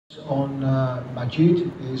On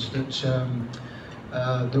Majeed is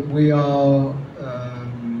that we are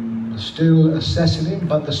still assessing him,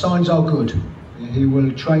 but the signs are good. He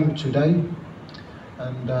will train today,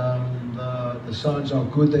 and the signs are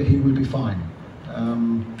good that he will be fine.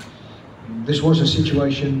 This was a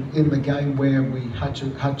situation in the game where we had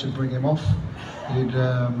to bring him off. He'd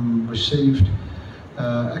received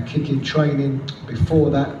a kick in training before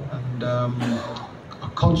that, and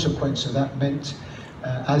a consequence of that meant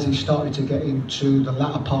as he started to get into the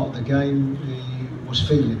latter part of the game, he was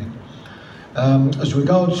feeling it. As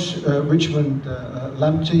regards Richmond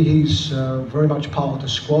Lamptey, he's very much part of the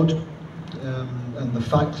squad, and the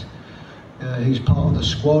fact he's part of the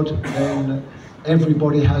squad, then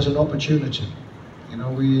everybody has an opportunity. You know,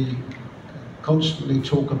 we constantly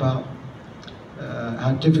talk about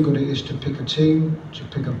how difficult it is to pick a team, to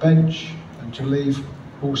pick a bench, and to leave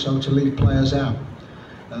players out.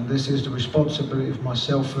 And this is the responsibility of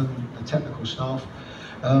myself and the technical staff.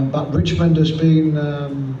 But Richmond has been a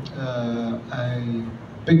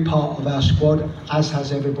big part of our squad, as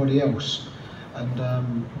has everybody else. And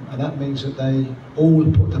that means that they all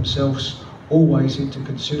put themselves always into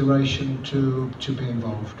consideration to be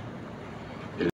involved.